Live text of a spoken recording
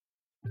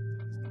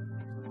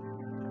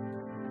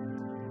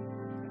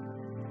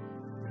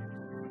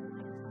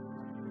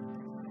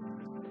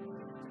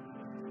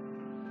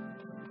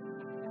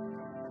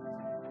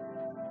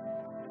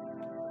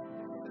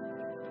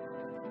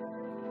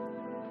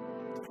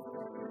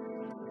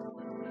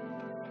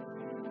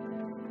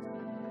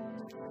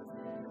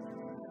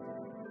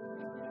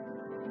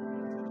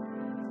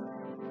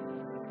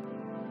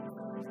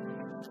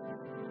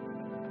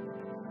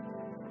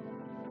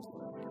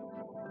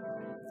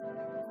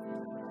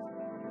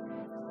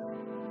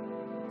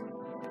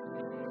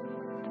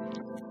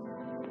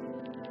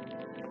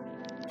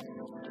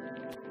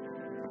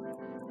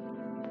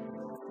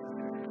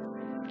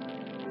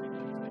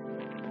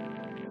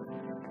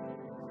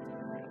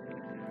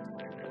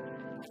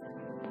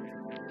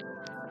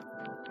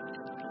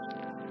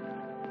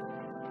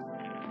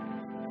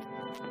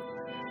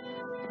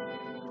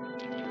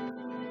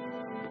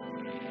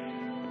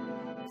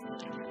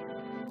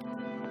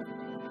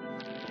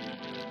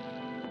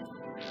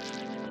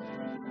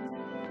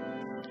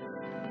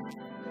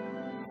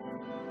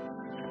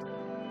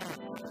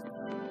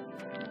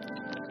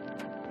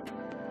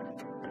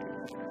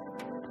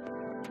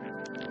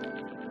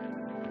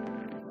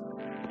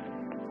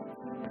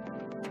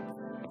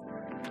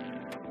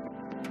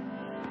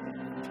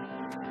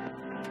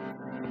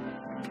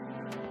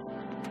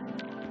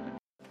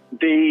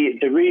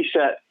The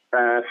reset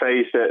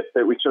phase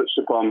that we touched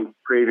upon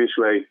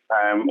previously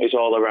is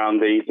all around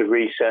the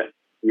reset,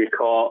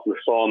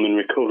 reform and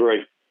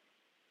recovery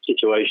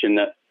situation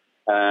that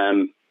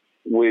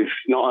we've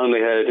not only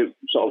heard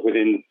sort of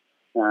within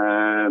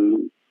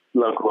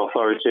local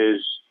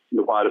authorities,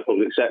 the wider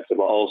public sector,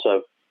 but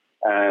also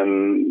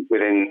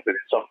within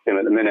Soccerteam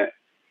at the minute.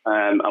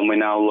 And we're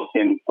now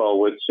looking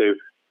forward to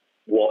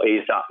what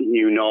is that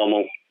new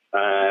normal.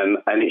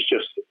 And it's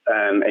just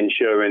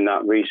ensuring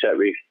that reset,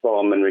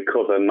 reform and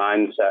recover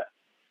mindset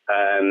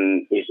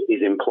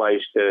is in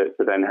place to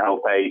then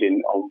help aid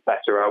on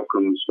better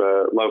outcomes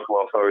for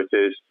local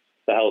authorities,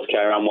 the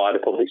healthcare and wider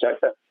public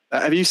sector.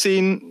 Have you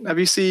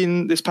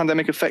seen this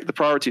pandemic affect the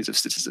priorities of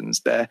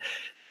citizens, their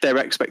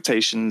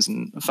expectations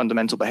and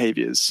fundamental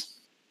behaviours?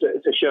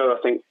 For sure,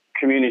 I think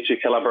community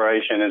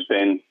collaboration has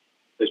been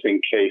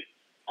key,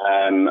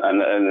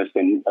 and there's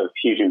been of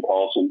huge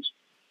importance.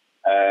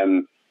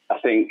 I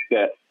think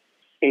that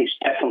it's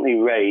definitely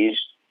raised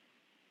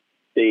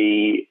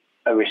a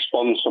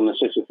response from the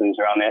citizens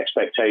around the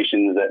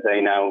expectations that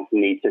they now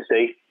need to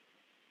see.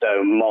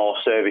 So more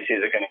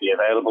services are going to be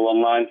available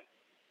online.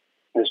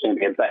 There's going to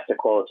be a better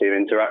quality of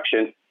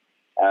interaction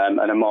and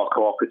a more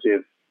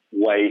cooperative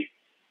way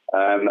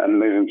and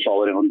moving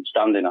forward of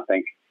understanding, I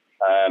think.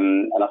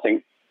 And I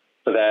think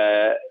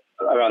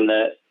around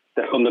the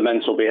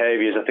fundamental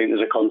behaviours, I think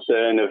there's a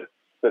concern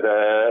for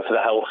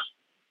the health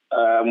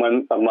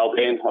and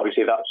well-being.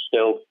 Obviously, that's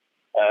still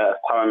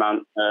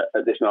paramount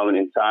at this moment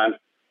in time.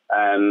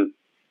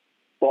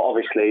 But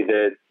obviously,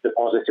 the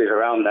positive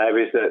around there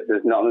is that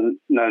there's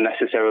no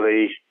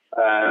necessarily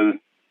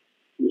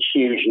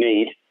huge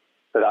need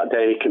for that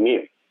daily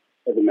commute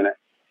at the minute.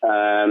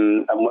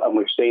 And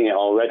we've seen it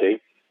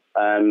already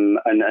and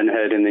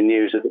heard in the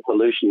news that the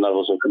pollution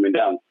levels are coming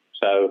down.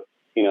 So,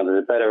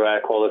 there's a better air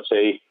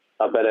quality,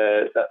 that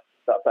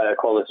better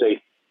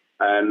quality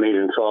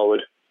moving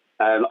forward.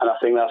 And I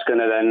think that's going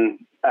to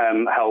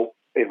then help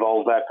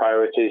evolve their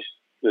priorities.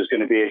 There's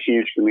going to be a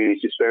huge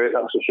community spirit,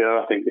 that's for sure.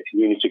 I think the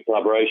community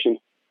collaboration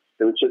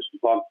that we touched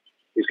upon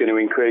is going to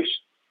increase.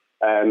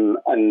 And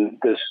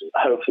there's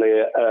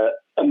hopefully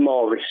a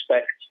more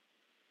respect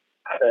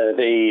for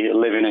the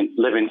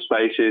living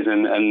spaces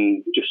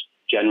and just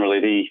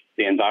generally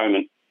the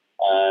environment.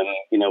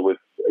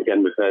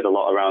 We've heard a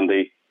lot around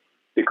the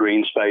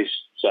green space.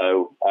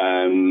 So,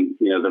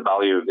 the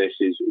value of this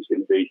is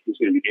going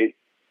to be good.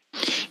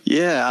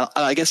 Yeah,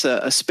 I guess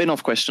a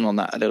spin-off question on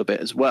that a little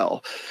bit as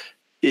well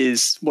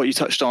is what you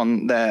touched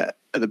on there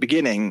at the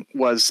beginning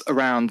was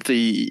around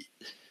the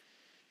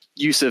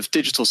use of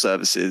digital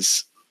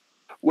services.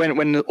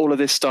 When all of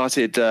this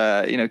started,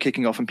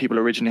 kicking off and people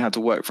originally had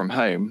to work from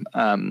home,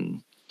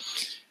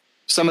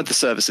 some of the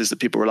services that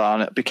people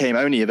rely on became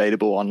only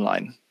available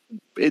online.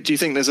 Do you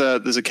think there's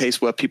a case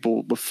where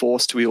people were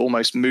forced to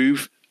almost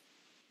move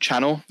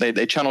channel?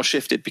 They channel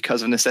shifted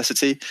because of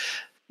necessity?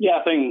 Yeah,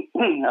 I think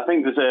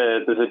there's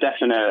a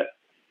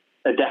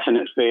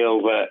definite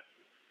feel that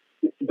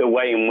the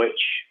way in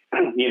which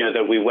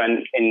that we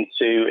went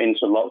into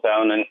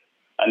lockdown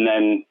and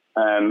then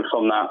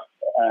from that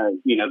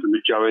the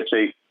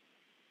majority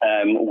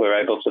were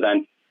able to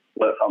then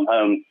work from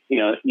home.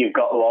 You've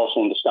got to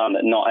also understand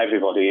that not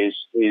everybody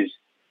is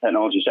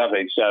technology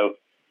savvy. So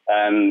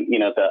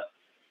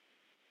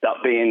that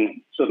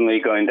being suddenly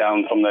going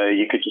down from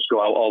you could just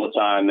go out all the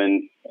time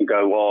and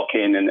go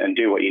walking and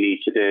do what you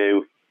need to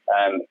do.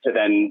 To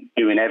then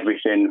doing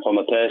everything from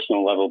a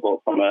personal level,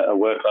 but from a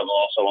work level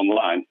also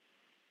online,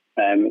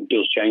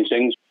 does change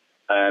things.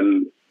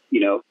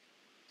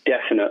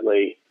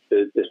 Definitely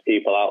there's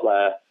people out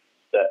there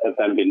that have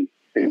then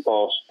been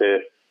forced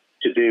to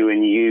do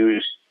and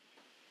use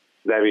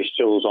various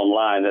tools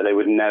online that they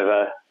would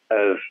never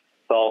have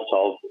thought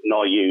of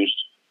nor used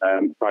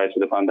prior to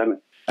the pandemic.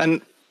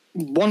 And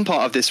one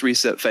part of this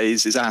reset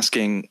phase is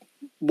asking,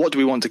 what do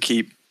we want to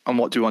keep and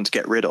what do we want to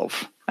get rid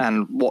of?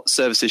 And what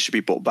services should be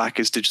brought back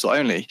as digital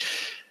only?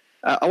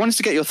 I wanted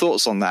to get your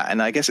thoughts on that.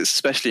 And I guess it's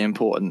especially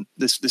important.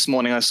 This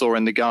morning I saw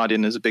in The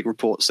Guardian there's a big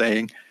report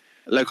saying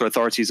local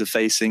authorities are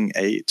facing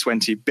a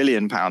 £20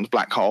 billion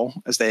black hole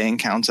as they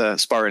encounter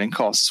spiralling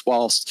costs,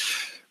 whilst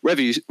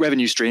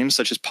revenue streams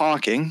such as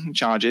parking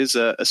charges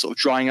are sort of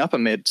drying up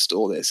amidst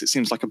all this. It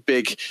seems like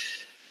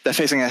they're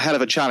facing a hell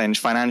of a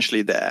challenge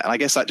financially there. And I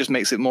guess that just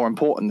makes it more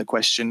important, the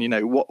question,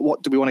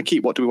 what do we want to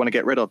keep? What do we want to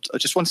get rid of? I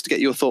just wanted to get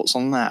your thoughts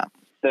on that.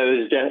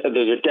 There's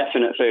a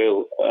definite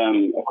feel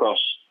across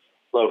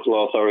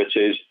local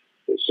authorities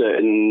that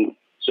certain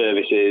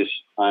services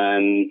are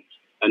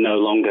no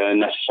longer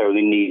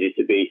necessarily needed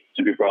to be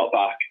brought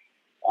back.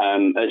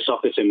 At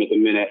Soccerteam at the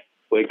minute,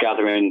 we're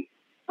gathering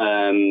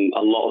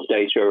a lot of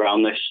data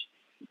around this.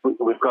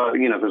 We've got,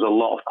 there's a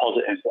lot of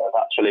positives that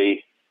have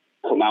actually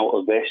come out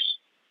of this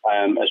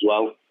as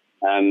well,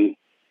 and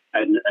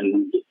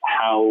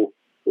how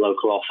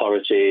local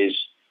authorities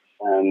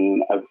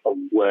have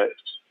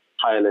worked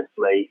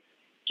tirelessly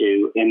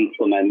to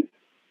implement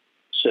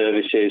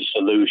services,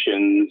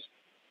 solutions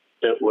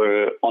that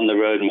were on the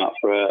roadmap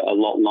for a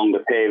lot longer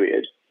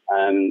period.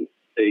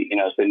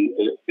 it's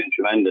been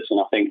tremendous. And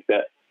I think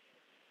that,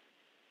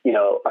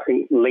 I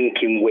think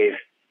linking with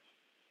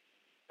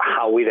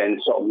how we then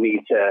sort of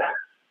need to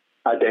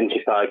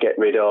identify, get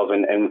rid of,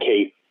 and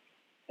keep,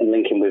 and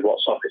linking with what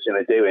Soccerton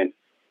are doing,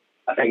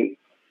 I think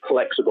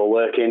flexible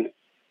working,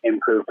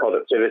 improved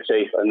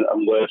productivity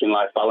and working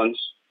life balance,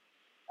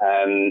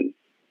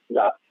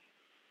 that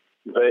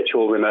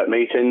virtual remote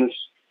meetings,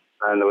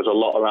 and there was a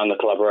lot around the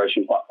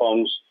collaboration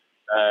platforms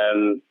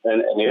in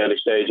the early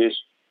stages,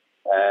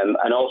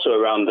 and also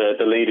around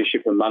the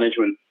leadership and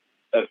management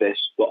of this,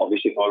 but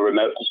obviously from a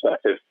remote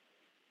perspective.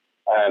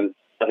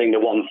 I think the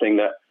one thing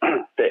that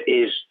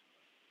is,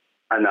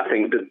 and I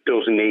think that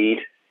does need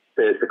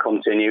to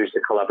continue, is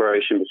the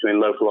collaboration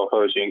between local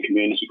authority and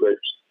community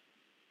groups.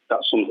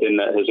 That's something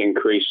that has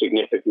increased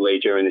significantly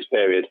during this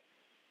period,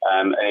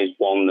 and is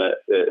one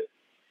that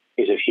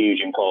is of huge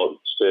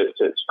importance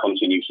to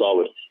continue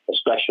forward,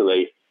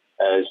 especially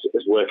as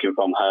working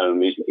from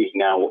home is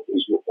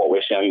what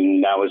we're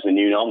showing now as the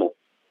new normal.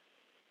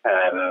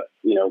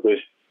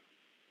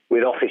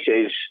 With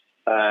offices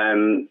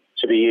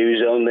to be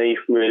used only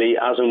really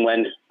as and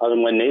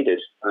when needed.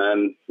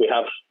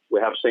 We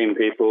have seen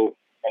people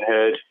and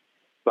heard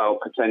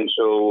about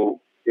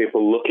potential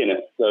people looking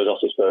at those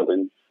office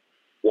buildings.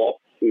 What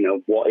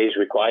is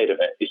required of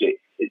it?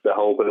 Is the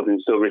whole building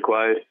still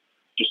required?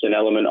 Just an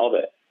element of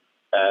it.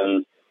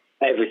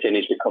 Everything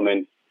is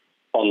becoming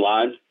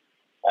online,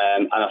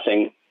 and I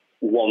think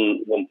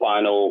one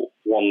final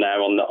one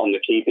there on the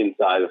keeping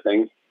side of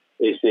things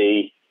is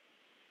the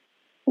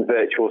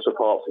virtual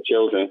support for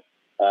children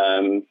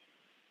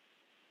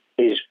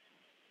is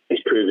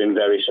proving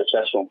very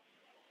successful,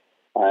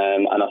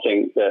 and I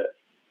think that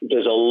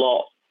there's a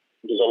lot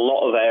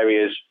of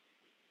areas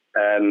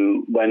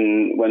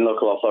when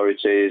local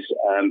authorities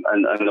and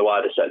the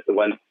wider sector,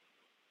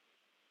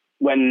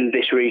 when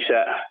this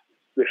reset,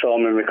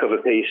 reform and recover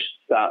piece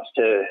starts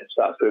to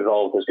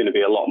evolve, there's going to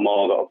be a lot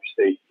more that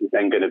obviously is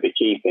then going to be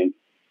keeping.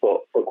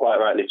 But quite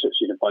rightly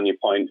touching upon your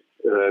point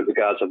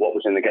regards of what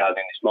was in the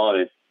Guardian this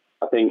morning,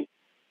 I think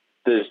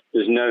there's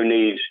no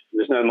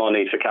more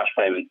need for cash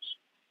payments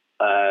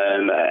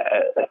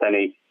at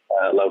any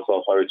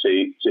local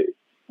authority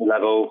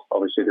level.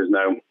 Obviously, there's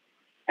going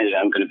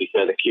to be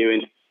further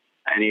queuing.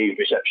 Any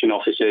reception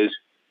offices,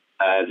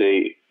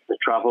 the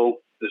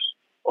travel, there's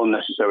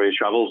unnecessary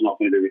travel is not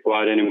going to be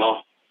required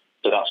anymore.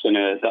 So that's going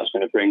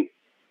to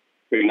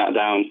bring that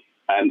down.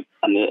 And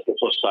the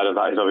plus side of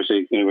that is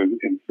obviously going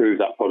to improve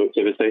that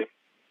productivity.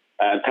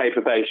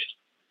 Paper-based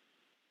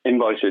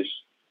invoices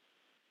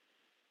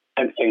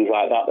and things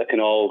like that can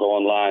all go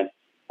online.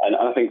 And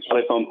I think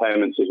telephone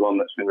payments is one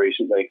that's been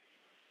recently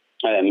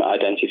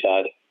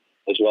identified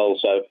as well.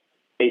 So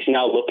it's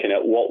now looking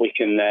at what we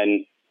can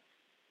then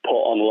put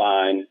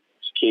online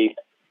to keep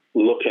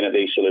looking at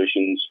these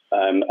solutions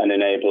and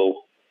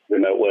enable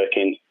remote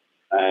working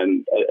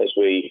as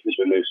we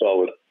move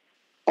forward.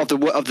 Of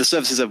the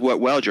services that have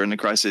worked well during the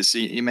crisis,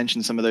 you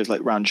mentioned some of those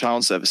like round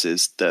child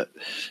services that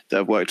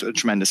have worked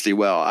tremendously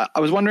well. I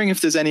was wondering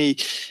if there's any,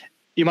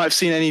 you might have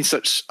seen any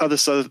such other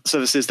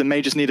services that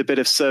may just need a bit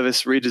of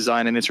service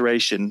redesign and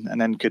iteration and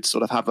then could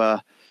sort of have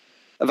a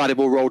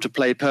valuable role to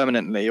play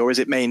permanently, or is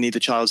it mainly the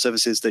child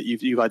services that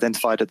you've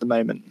identified at the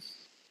moment?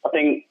 I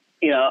think,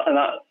 and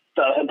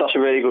that's a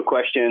really good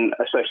question,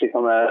 especially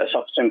from a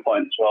Soccerton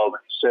point as well.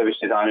 Service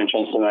design and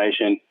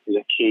transformation is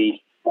a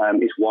key.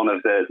 It's one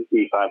of the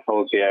key 5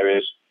 policy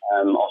areas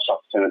of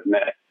Soccerton at the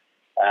minute.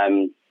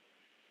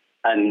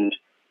 And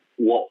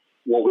what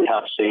we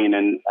have seen,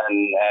 and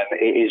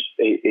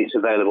it's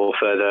available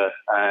further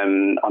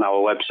on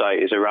our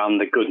website, is around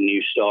the good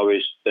news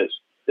stories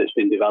that's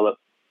been developed.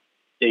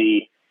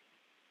 The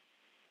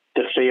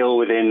feel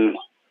within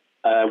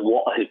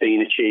what has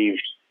been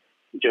achieved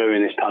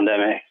during this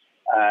pandemic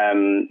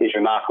is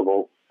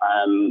remarkable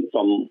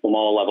from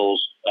all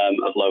levels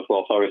of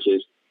local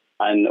authorities,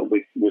 and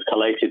we've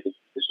collated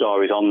the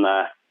stories on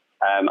there.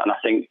 And I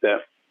think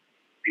that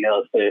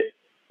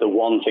the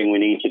one thing we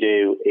need to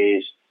do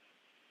is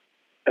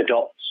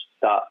adopt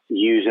that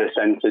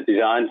user-centered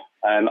design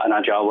and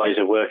agile ways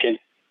of working.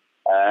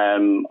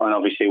 And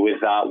obviously,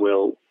 with that,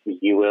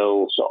 you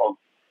will sort of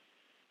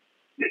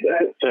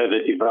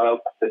further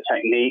develop the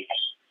techniques,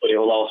 but it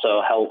will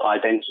also help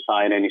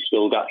identify any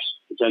skill gaps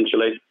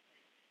potentially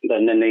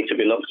then they need to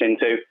be looked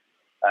into,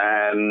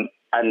 and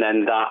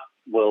then that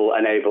will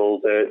enable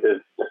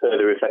the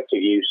further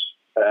effective use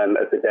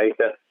of the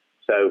data.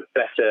 So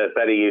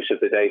better use of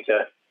the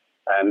data,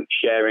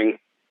 sharing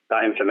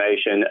that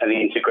information and the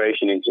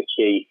integration into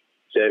key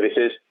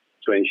services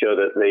to ensure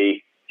that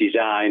the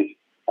design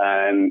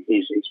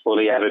is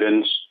fully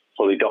evidenced,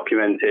 fully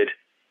documented.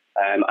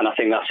 And I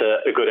think that's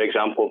a good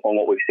example from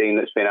what we've seen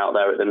that's been out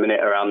there at the minute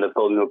around the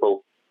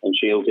vulnerable and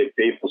shielded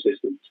people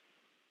systems.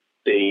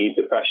 The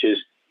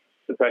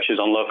pressures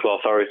on local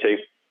authority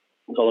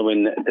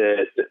following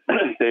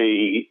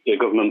the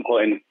government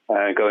going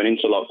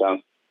into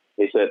lockdown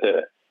is that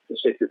the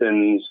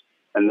citizens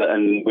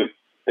and with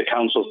the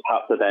councils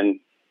have to then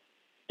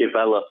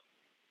develop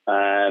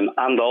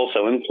and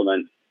also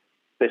implement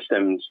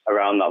systems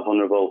around that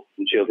vulnerable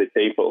and shielded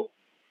people,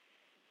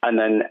 and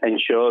then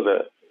ensure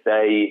that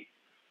they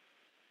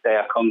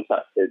are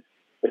contacted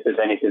if there's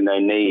anything they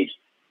need,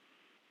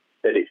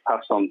 that it's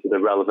passed on to the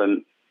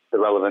relevant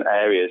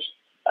areas.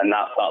 And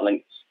that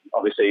links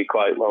obviously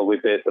quite well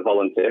with the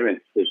volunteering.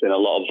 There's been a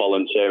lot of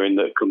volunteering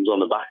that comes on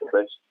the back of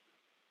this.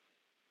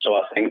 So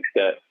I think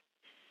that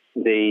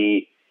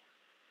the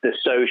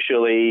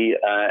socially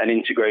and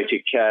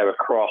integrated care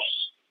across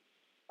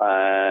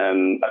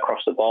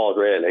the board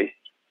really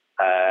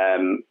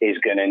is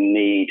going to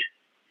need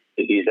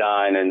the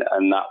design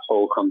and that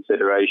full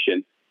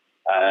consideration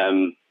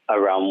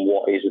around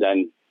what is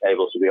then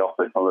able to be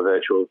offered from a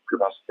virtual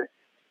capacity.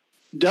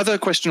 The other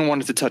question I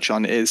wanted to touch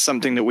on is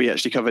something that we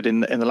actually covered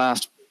in the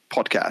last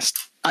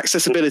podcast.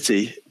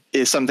 Accessibility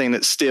is something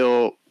that's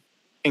still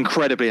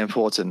incredibly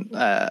important,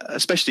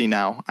 especially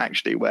now,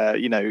 actually, where,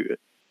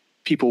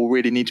 people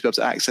really need to be able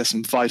to access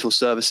some vital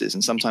services,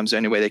 and sometimes the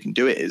only way they can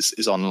do it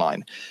is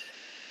online.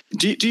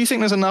 Do you think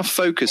there's enough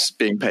focus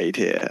being paid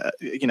here?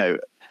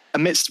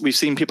 Amidst, we've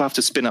seen people have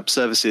to spin up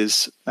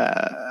services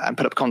and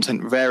put up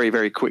content very,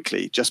 very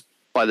quickly, just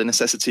by the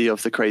necessity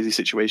of the crazy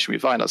situation we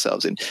find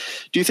ourselves in.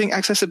 Do you think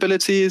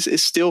accessibility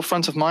is still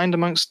front of mind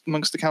amongst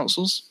the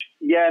councils?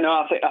 Yeah, no,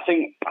 I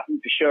think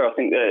for sure. I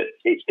think that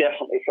it's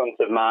definitely front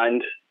of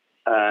mind.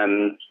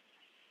 I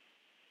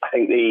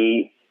think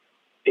the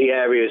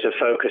areas of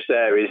focus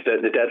there is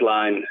that the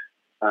deadline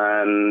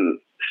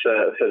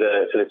for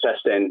the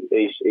testing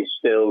is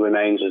still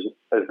remains as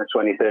the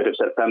 23rd of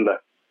September.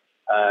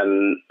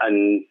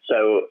 And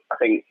so I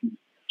think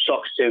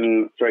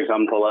SOCSTIM, for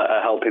example,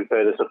 are helping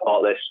further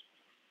support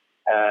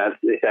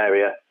this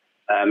area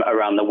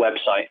around the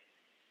website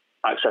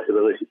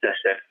accessibility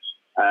testing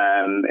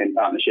in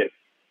partnership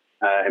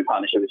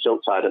with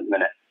Silkside at the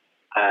minute.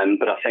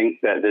 But I think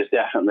that there's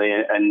definitely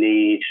a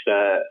need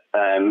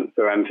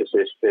for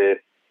emphasis to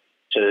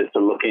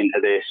look into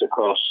this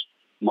across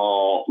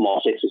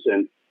more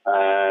citizen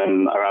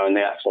around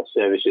the access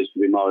services to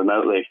be more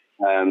remotely,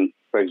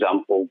 for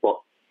example. But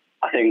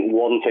I think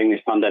one thing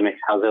this pandemic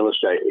has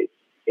illustrated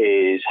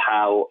is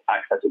how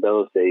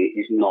accessibility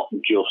is not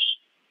just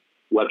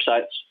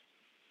websites.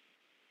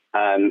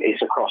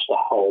 It's across the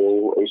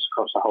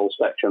whole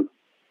spectrum,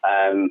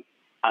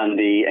 and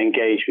the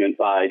engagement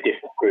by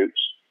different groups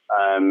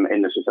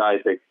in the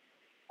society.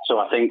 So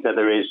I think that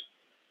there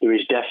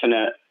is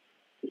definite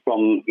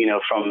from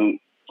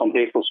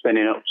people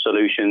spinning up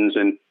solutions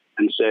and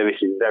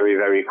services very,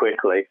 very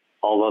quickly,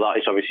 although that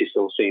is obviously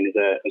still seen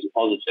as a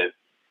positive.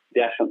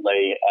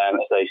 Definitely,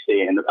 as they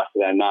see in the back of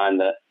their mind,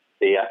 that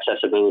the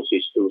accessibility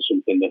is still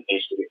something that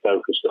needs to be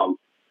focused on,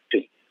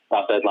 because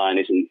that deadline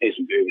isn't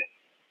moving.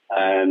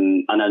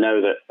 And I know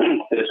that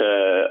there's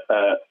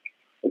a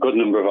good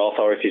number of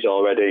authorities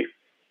already,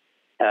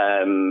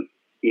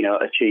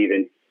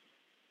 achieving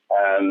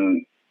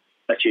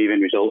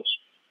results,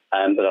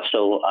 but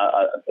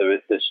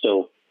there's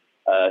still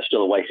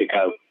a way to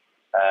go.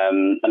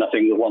 And I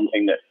think the one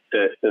thing that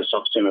the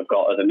SOCSTIM have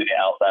got at the minute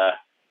out there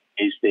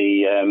is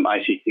the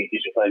ICT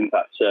Digital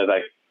Impact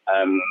Survey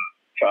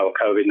for our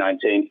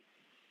COVID-19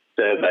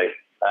 survey.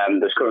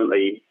 There's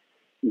currently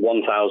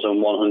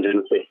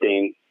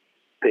 1,115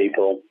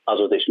 people as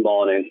of this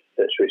morning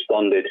that's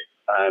responded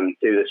to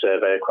the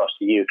survey across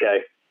the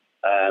UK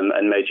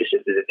and major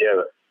cities of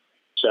Europe.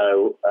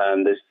 So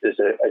there's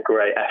a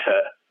great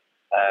effort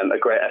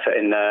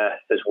in there.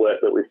 There's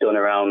work that we've done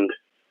around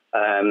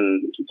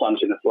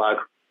planting the flag.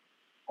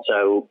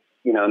 So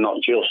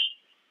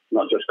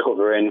not just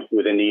covering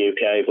within the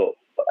UK, but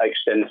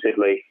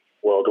extensively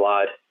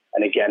worldwide.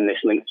 And again,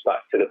 this links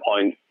back to the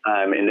point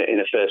in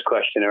the first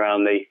question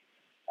around the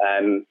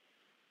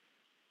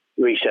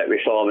reset,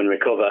 reform, and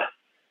recover.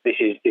 This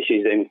is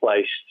in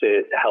place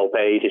to help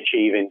aid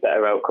achieving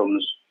better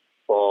outcomes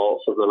for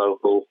the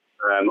local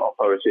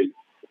authorities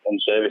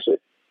and services.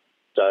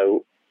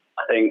 So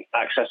I think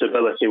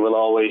accessibility will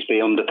always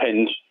be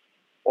underpinned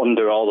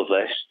under all of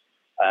this,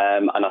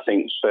 and I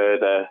think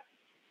further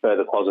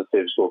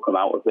positives will come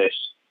out of this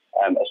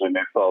as we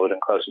move forward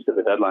and closer to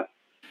the deadline.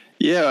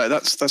 Yeah,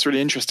 that's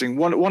really interesting.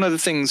 One of the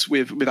things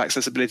with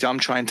accessibility I'm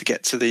trying to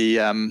get to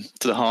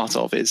the heart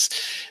of is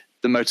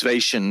the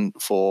motivation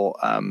for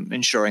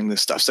ensuring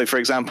this stuff. So, for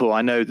example,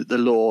 I know that the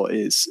law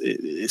is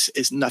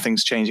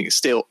nothing's changing. It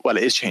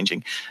is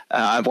changing.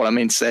 What I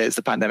mean to say is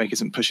the pandemic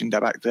isn't pushing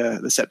back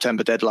the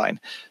September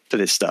deadline for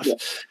this stuff.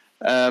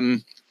 Yeah.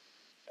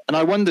 And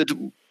I wondered,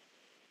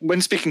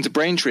 when speaking to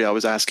Braintree, I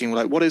was asking,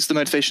 what is the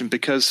motivation?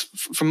 Because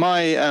from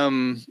my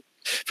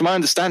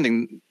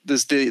understanding,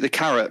 there's the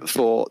carrot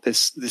for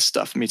this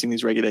stuff, meeting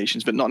these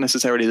regulations, but not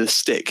necessarily the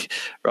stick,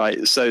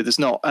 right? So there's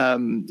not,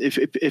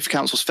 if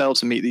councils fail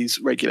to meet these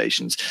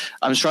regulations,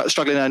 I'm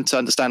struggling to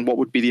understand what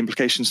would be the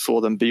implications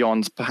for them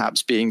beyond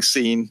perhaps being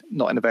seen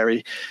not in a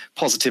very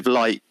positive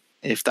light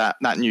if that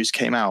news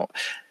came out.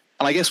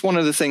 And I guess one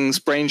of the things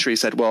Braintree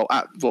said,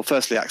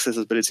 firstly,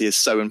 accessibility is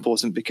so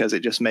important because it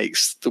just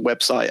makes the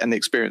website and the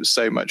experience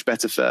so much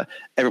better for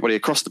everybody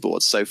across the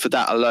board. So for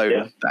that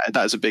alone,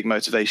 that is a big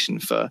motivation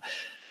for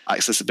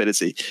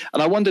accessibility.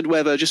 And I wondered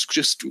whether,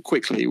 just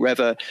quickly,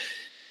 whether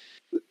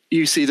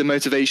you see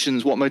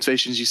what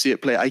motivations you see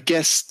at play. I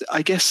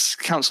guess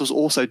councils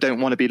also don't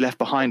want to be left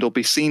behind or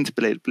be seen to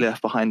be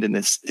left behind in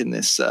this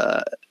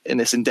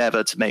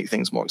endeavour to make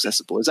things more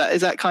accessible. Is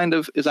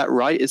that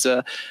right? Is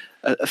a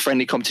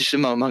friendly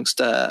competition amongst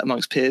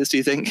peers, do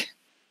you think?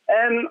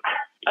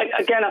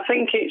 Again, I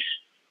think it's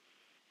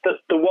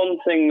the one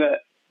thing that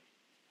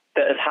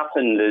has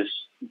happened is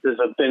there's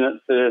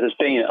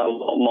been a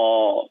lot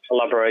more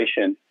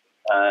collaboration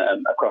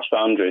across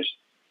boundaries,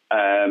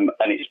 and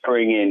it's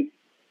bringing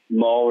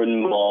more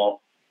and more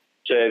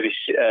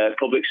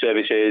public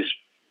services,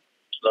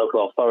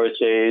 local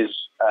authorities,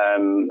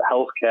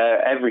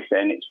 healthcare,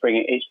 everything. It's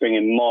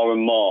bringing more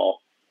and more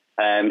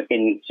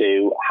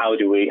into how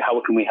can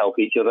we help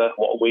each other?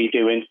 What are we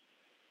doing?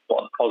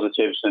 What are the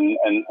positives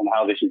and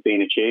how this is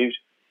being achieved?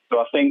 So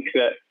I think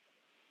that,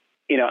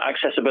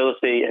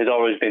 accessibility has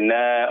always been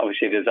there.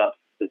 Obviously, there's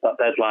that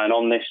deadline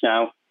on this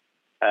now,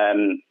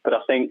 but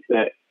I think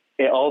that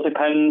it all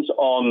depends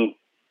on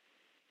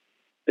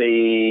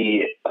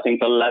the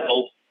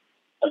level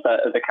of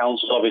the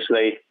council.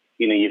 Obviously,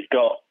 you've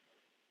got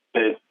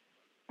there's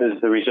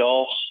the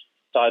resource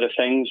side of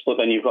things, but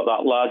then you've got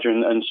that larger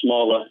and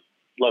smaller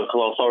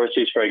local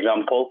authorities, for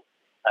example,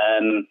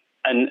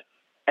 and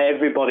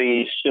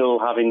everybody is still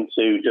having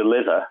to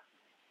deliver,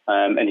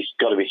 and it's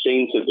got to be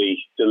seen to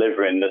be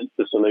delivering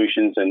the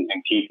solutions and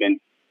keeping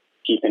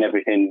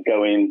everything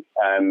going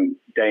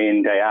day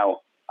in, day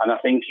out. And I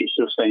think it's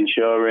just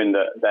ensuring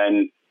that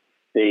then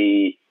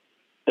the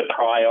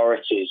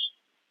priorities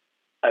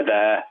are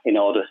there in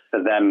order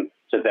for them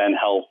to then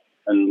help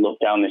and look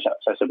down this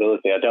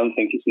accessibility. I don't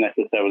think it's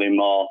necessarily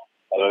more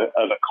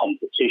of a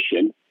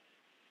competition.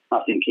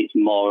 I think it's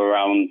more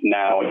around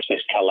now it's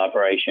this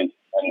collaboration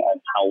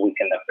and how we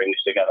can then bring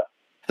this together.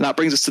 And that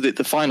brings us to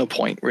the final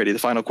point, really, the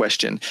final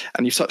question.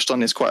 And you've touched on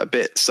this quite a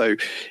bit. So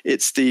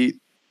it's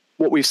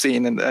what we've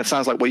seen, and it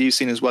sounds like what you've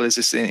seen as well, is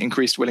this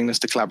increased willingness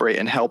to collaborate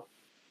and help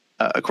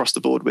across the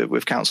board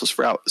with councils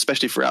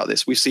especially throughout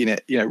this. We've seen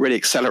it, really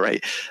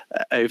accelerate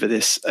over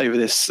this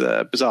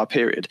bizarre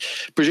period.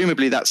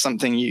 Presumably, that's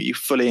something you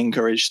fully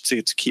encourage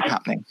to keep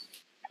happening.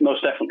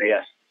 Most definitely,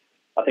 yes.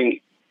 I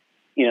think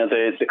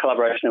the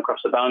collaboration across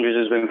the boundaries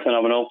has been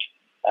phenomenal.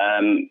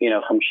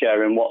 From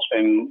sharing what's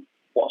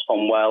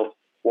gone well,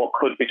 what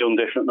could be done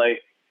differently,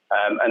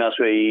 and as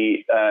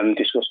we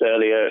discussed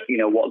earlier,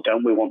 what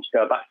don't we want to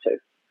go back to?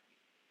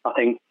 I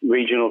think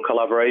regional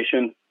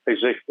collaboration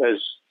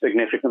has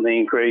significantly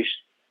increased.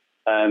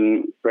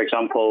 For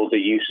example, the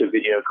use of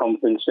video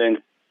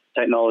conferencing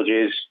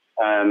technologies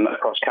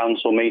across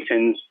council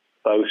meetings,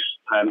 both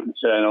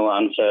internal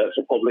and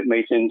for public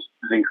meetings,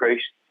 has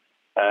increased.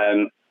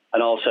 And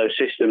also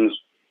systems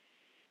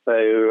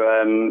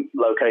for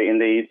locating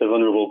the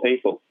vulnerable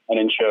people and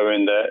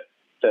ensuring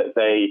that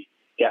they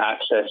get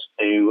access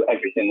to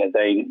everything that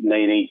they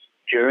need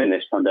during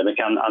this pandemic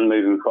and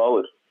moving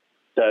forward.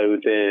 So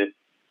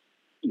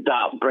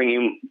that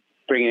bringing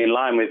in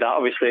line with that,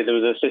 obviously there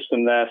was a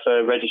system there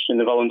for registering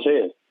the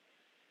volunteers,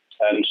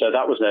 so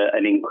that was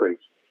an increase.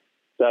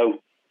 So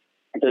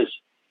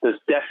there's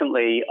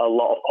definitely a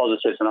lot of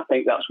positives, and I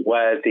think that's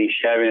where the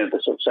sharing of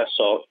the success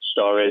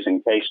stories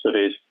and case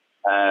studies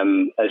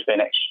has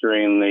been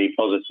extremely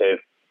positive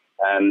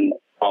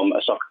from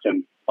a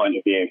Sockington point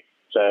of view.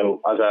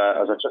 So as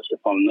I touched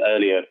upon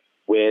earlier,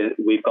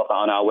 we've got that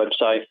on our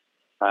website.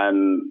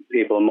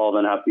 People are more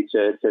than happy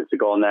to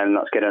go on there, and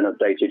that's getting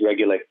updated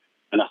regularly.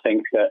 And I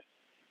think that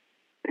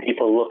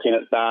people looking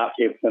at that,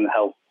 people can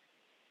help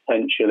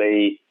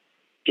potentially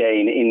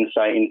gain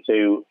insight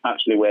into,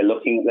 actually, we're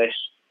looking at this.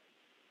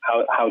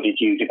 How did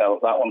you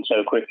develop that one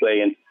so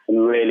quickly, and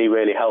really,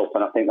 really help?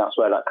 And I think that's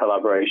where that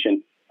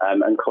collaboration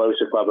and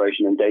closer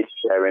collaboration and data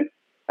sharing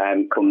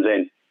comes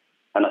in.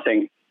 And I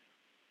think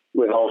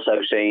we've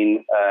also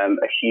seen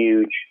a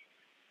huge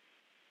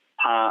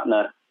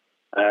partner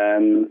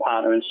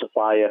and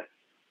supplier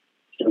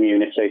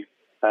community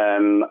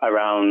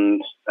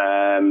around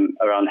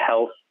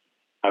health,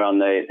 around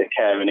the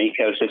care and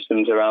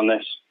ecosystems around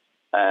this,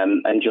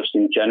 and just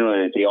in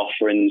general the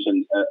offerings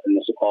and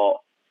the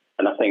support.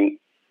 And I think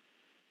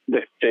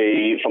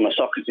from a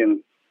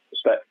Sockington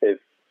perspective,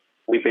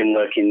 we've been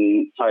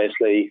working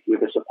tirelessly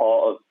with the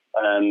support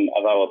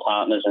of our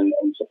partners and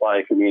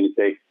supplier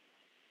community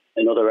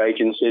and other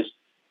agencies.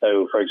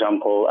 So, for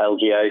example,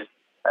 LGA,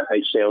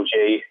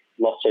 HCLG,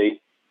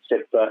 Lottie,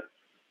 SIPA.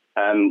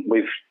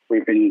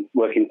 We've been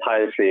working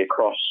tirelessly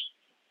across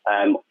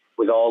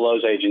with all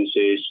those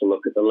agencies to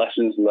look at the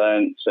lessons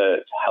learned,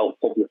 to help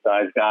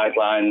publicise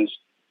guidelines,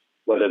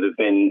 whether they've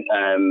been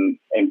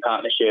in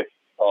partnership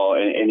or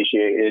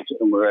initiated,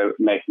 and we're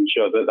making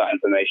sure that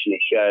information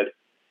is shared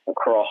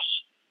across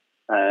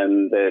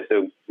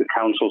the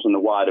councils and the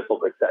wider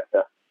public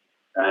sector.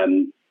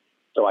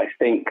 So I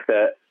think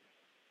that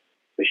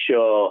for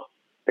sure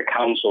the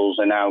councils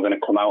are now going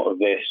to come out of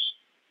this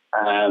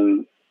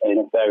in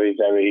a very,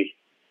 very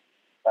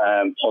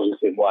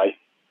positive way.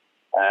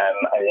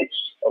 And it's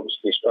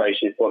obviously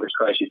what this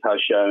crisis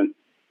has shown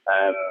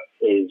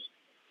is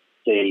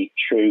see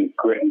true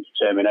grit and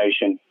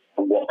determination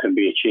and what can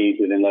be achieved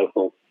within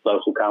local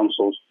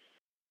councils.